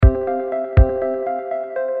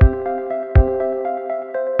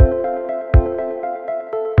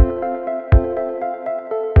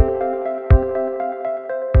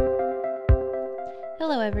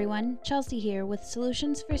Chelsea here with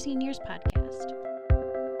Solutions for Seniors podcast.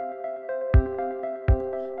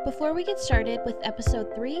 Before we get started with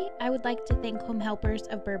episode 3, I would like to thank Home Helpers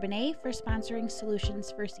of Bourbonnais for sponsoring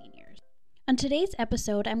Solutions for Seniors. On today's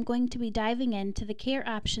episode, I'm going to be diving into the care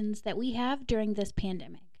options that we have during this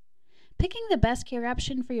pandemic. Picking the best care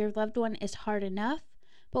option for your loved one is hard enough,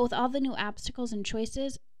 but with all the new obstacles and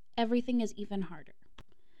choices, everything is even harder.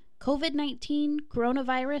 COVID-19,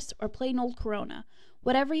 coronavirus, or plain old corona,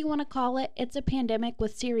 whatever you want to call it, it's a pandemic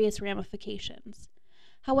with serious ramifications.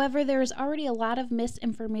 However, there is already a lot of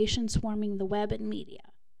misinformation swarming the web and media.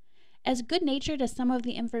 As good-natured as some of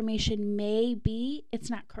the information may be,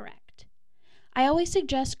 it's not correct. I always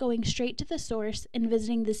suggest going straight to the source and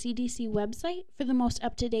visiting the CDC website for the most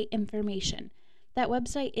up-to-date information. That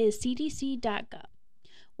website is cdc.gov.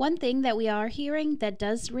 One thing that we are hearing that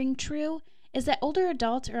does ring true is that older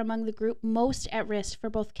adults are among the group most at risk for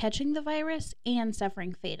both catching the virus and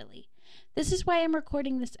suffering fatally. This is why I'm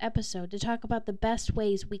recording this episode, to talk about the best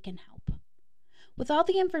ways we can help. With all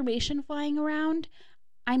the information flying around,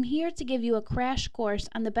 I'm here to give you a crash course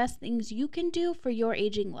on the best things you can do for your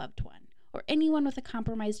aging loved one, or anyone with a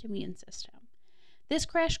compromised immune system. This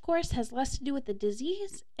crash course has less to do with the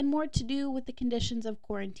disease and more to do with the conditions of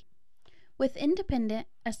quarantine. With independent,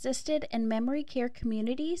 assisted, and memory care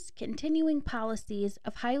communities continuing policies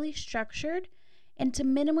of highly structured and to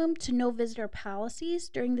minimum to no visitor policies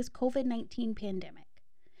during this COVID-19 pandemic,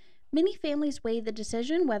 many families weigh the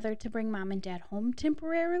decision whether to bring mom and dad home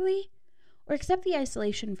temporarily or accept the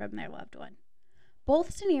isolation from their loved one.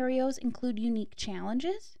 Both scenarios include unique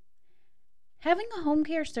challenges. Having a home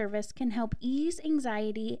care service can help ease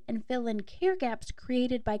anxiety and fill in care gaps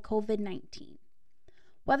created by COVID-19.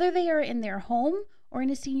 Whether they are in their home or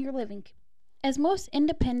in a senior living community. As most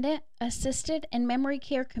independent, assisted, and memory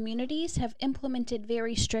care communities have implemented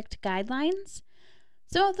very strict guidelines,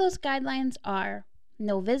 some of those guidelines are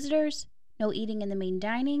no visitors, no eating in the main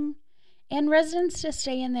dining, and residents to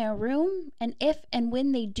stay in their room, and if and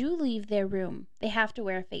when they do leave their room, they have to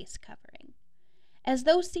wear a face covering. As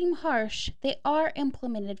those seem harsh, they are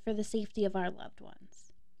implemented for the safety of our loved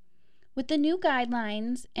ones. With the new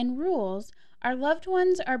guidelines and rules, our loved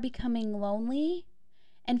ones are becoming lonely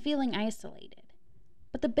and feeling isolated.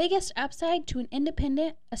 But the biggest upside to an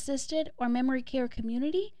independent, assisted, or memory care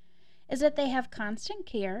community is that they have constant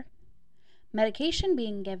care, medication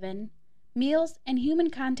being given, meals, and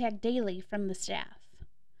human contact daily from the staff.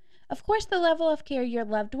 Of course, the level of care your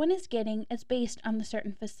loved one is getting is based on the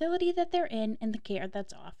certain facility that they're in and the care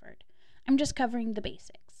that's offered. I'm just covering the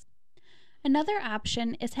basics. Another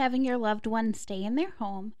option is having your loved one stay in their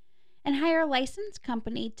home and hire a licensed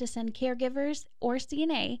company to send caregivers or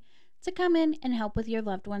CNA to come in and help with your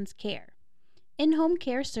loved one's care. In-home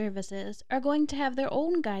care services are going to have their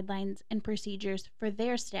own guidelines and procedures for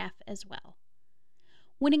their staff as well.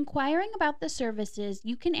 When inquiring about the services,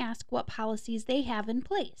 you can ask what policies they have in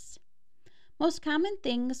place. Most common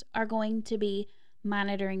things are going to be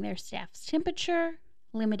monitoring their staff's temperature,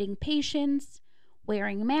 limiting patients,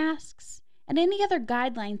 wearing masks, and any other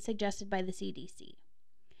guidelines suggested by the CDC.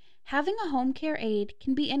 Having a home care aide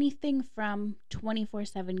can be anything from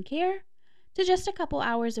 24/7 care to just a couple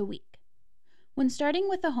hours a week. When starting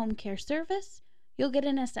with a home care service, you'll get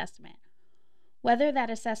an assessment. Whether that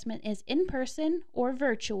assessment is in person or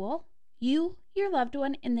virtual, you, your loved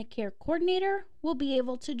one, and the care coordinator will be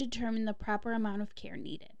able to determine the proper amount of care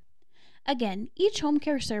needed. Again, each home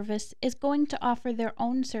care service is going to offer their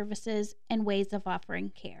own services and ways of offering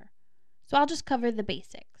care. So I'll just cover the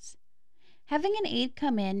basics. Having an aide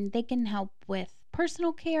come in, they can help with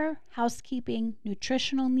personal care, housekeeping,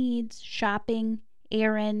 nutritional needs, shopping,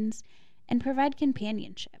 errands, and provide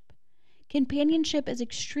companionship. Companionship is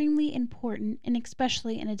extremely important, and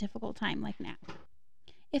especially in a difficult time like now.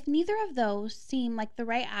 If neither of those seem like the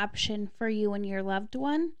right option for you and your loved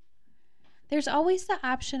one, there's always the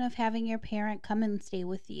option of having your parent come and stay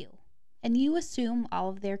with you, and you assume all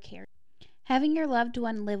of their care. Having your loved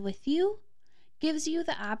one live with you gives you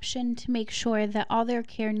the option to make sure that all their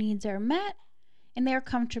care needs are met and they're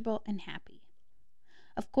comfortable and happy.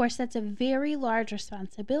 Of course, that's a very large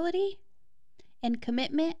responsibility and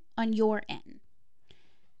commitment on your end.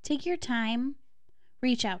 Take your time,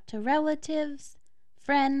 reach out to relatives,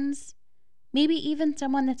 friends, maybe even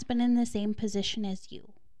someone that's been in the same position as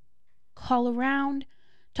you. Call around,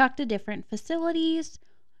 talk to different facilities,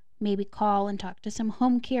 maybe call and talk to some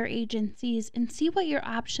home care agencies and see what your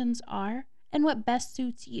options are and what best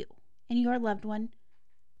suits you and your loved one.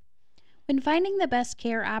 When finding the best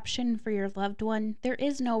care option for your loved one, there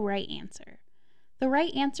is no right answer. The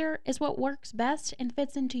right answer is what works best and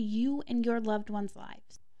fits into you and your loved one's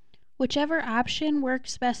lives. Whichever option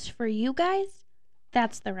works best for you guys,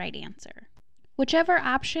 that's the right answer. Whichever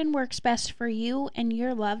option works best for you and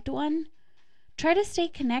your loved one, try to stay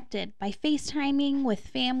connected by FaceTiming with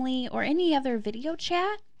family or any other video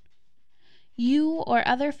chat. You or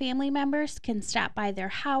other family members can stop by their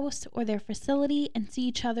house or their facility and see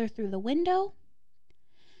each other through the window.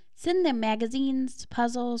 Send them magazines,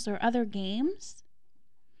 puzzles, or other games.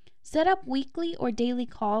 Set up weekly or daily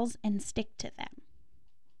calls and stick to them.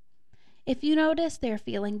 If you notice they're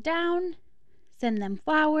feeling down, send them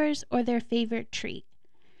flowers or their favorite treat.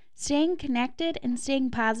 Staying connected and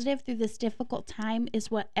staying positive through this difficult time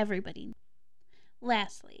is what everybody needs.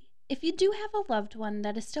 Lastly, if you do have a loved one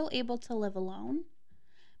that is still able to live alone,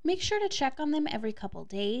 make sure to check on them every couple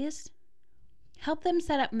days. Help them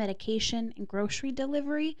set up medication and grocery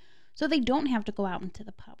delivery so they don't have to go out into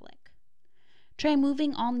the public. Try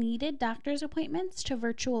moving all needed doctor's appointments to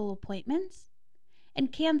virtual appointments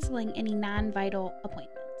and canceling any non-vital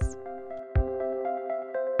appointments.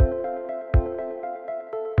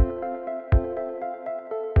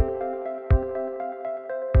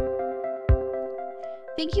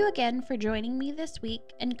 Thank you again for joining me this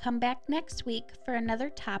week, and come back next week for another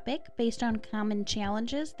topic based on common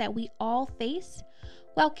challenges that we all face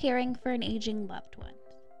while caring for an aging loved one.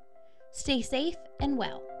 Stay safe and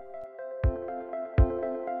well.